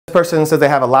person says they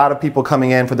have a lot of people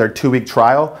coming in for their 2-week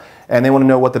trial, and they want to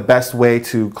know what the best way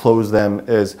to close them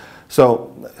is.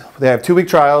 So they have 2-week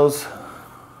trials.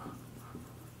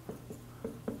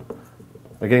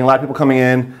 They're getting a lot of people coming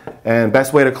in, and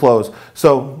best way to close.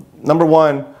 So number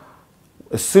one,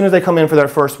 as soon as they come in for their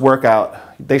first workout,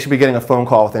 they should be getting a phone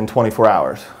call within 24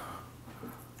 hours.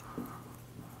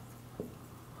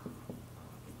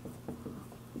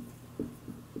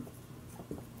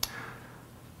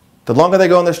 The longer they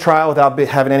go in this trial without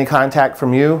having any contact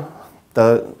from you,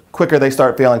 the quicker they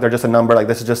start feeling like they're just a number, like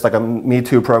this is just like a Me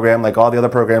Too program, like all the other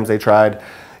programs they tried,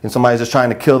 and somebody's just trying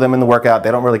to kill them in the workout.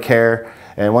 They don't really care,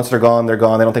 and once they're gone, they're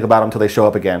gone. They don't think about them until they show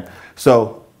up again.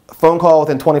 So a phone call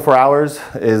within 24 hours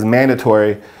is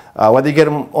mandatory. Whether you get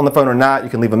them on the phone or not, you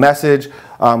can leave a message,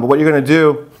 but what you're going to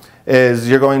do is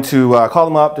you're going to call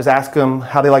them up, just ask them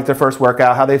how they liked their first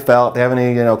workout, how they felt, if they have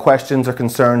any questions or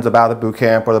concerns about the boot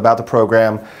camp or about the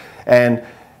program. And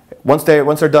once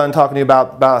they're done talking to you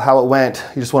about how it went,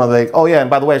 you just want to like, oh yeah, and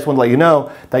by the way, I just want to let you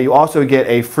know that you also get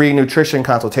a free nutrition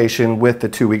consultation with the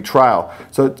 2-week trial.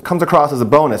 So it comes across as a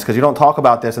bonus because you don't talk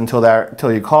about this until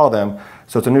you call them.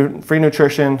 So it's a free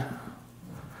nutrition,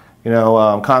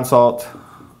 consult.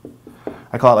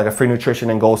 I call it like a free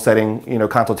nutrition and goal setting,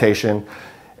 consultation.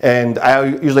 And I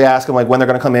usually ask them like when they're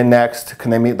going to come in next. Can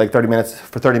they meet like 30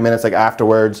 minutes like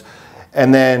afterwards?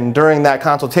 And then during that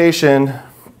consultation,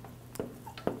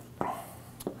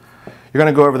 you're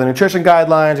going to go over the nutrition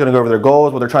guidelines, you're going to go over their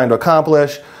goals, what they're trying to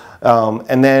accomplish,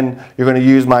 and then you're going to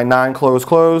use my non-close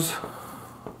close.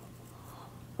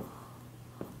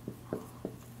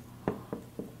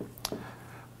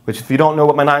 Which if you don't know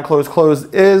what my non-close close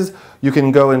is, you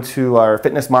can go into our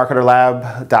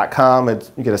fitnessmarketerlab.com.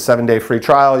 You get a 7-day free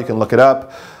trial. You can look it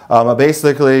up.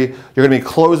 Basically, you're going to be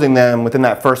closing them within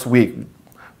that first week.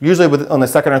 Usually on the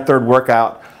second or third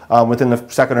workout, within the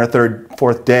second or third,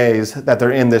 fourth days that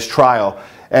they're in this trial.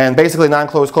 And basically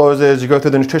non-close closes, you go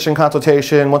through the nutrition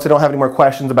consultation. Once they don't have any more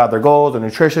questions about their goals or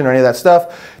nutrition or any of that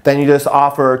stuff, then you just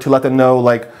offer to let them know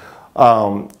like, I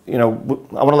want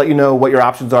to let you know what your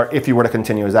options are if you were to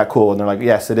continue. Is that cool? And they're like,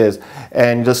 yes, it is.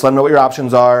 And you just let them know what your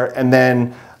options are, and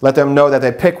then let them know that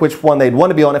they pick which one they'd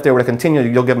want to be on. If they were to continue,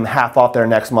 you'll give them half off their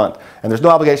next month. And there's no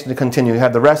obligation to continue. You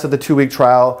have the rest of the 2-week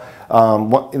trial.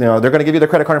 They're going to give you their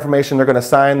credit card information. They're going to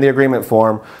sign the agreement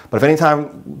form. But if any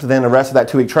time then the rest of that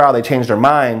 2-week trial they change their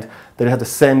mind, they have to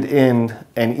send in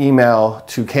an email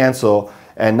to cancel,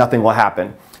 and nothing will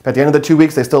happen. If at the end of the 2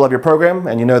 weeks they still love your program,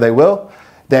 and you know they will,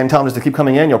 then tell them just to keep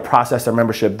coming in. You'll process their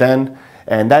membership then.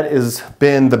 And that has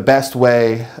been the best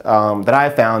way that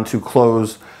I've found to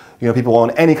close people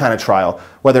on any kind of trial,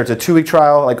 whether it's a 2-week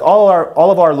trial. Like all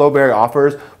of our low barrier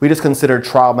offers, we just consider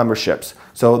trial memberships.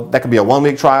 So that could be a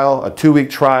 1-week trial, a 2-week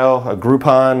trial, a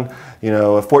Groupon,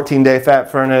 a 14-day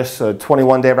fat furnace, a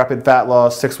 21-day rapid fat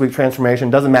loss, 6-week transformation,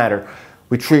 doesn't matter.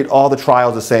 We treat all the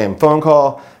trials the same. Phone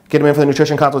call, get them in for the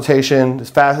nutrition consultation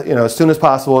as fast, as soon as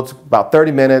possible. It's about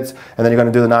 30 minutes, and then you're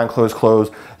going to do the non-close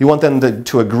close. You want them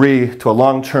to agree to a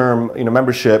long-term,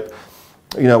 membership,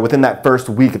 within that first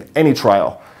week of any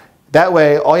trial. That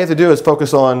way, all you have to do is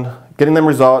focus on getting them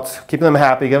results, keeping them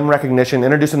happy, giving them recognition,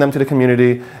 introducing them to the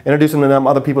community, introducing them to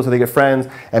other people so they get friends,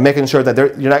 and making sure that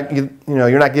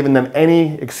you're not giving them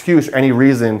any excuse or any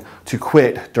reason to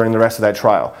quit during the rest of that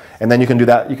trial. And then you can do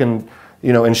that. You can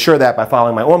ensure that by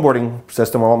following my onboarding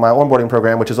system or my onboarding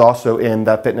program, which is also in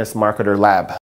the Fitness Marketer Lab.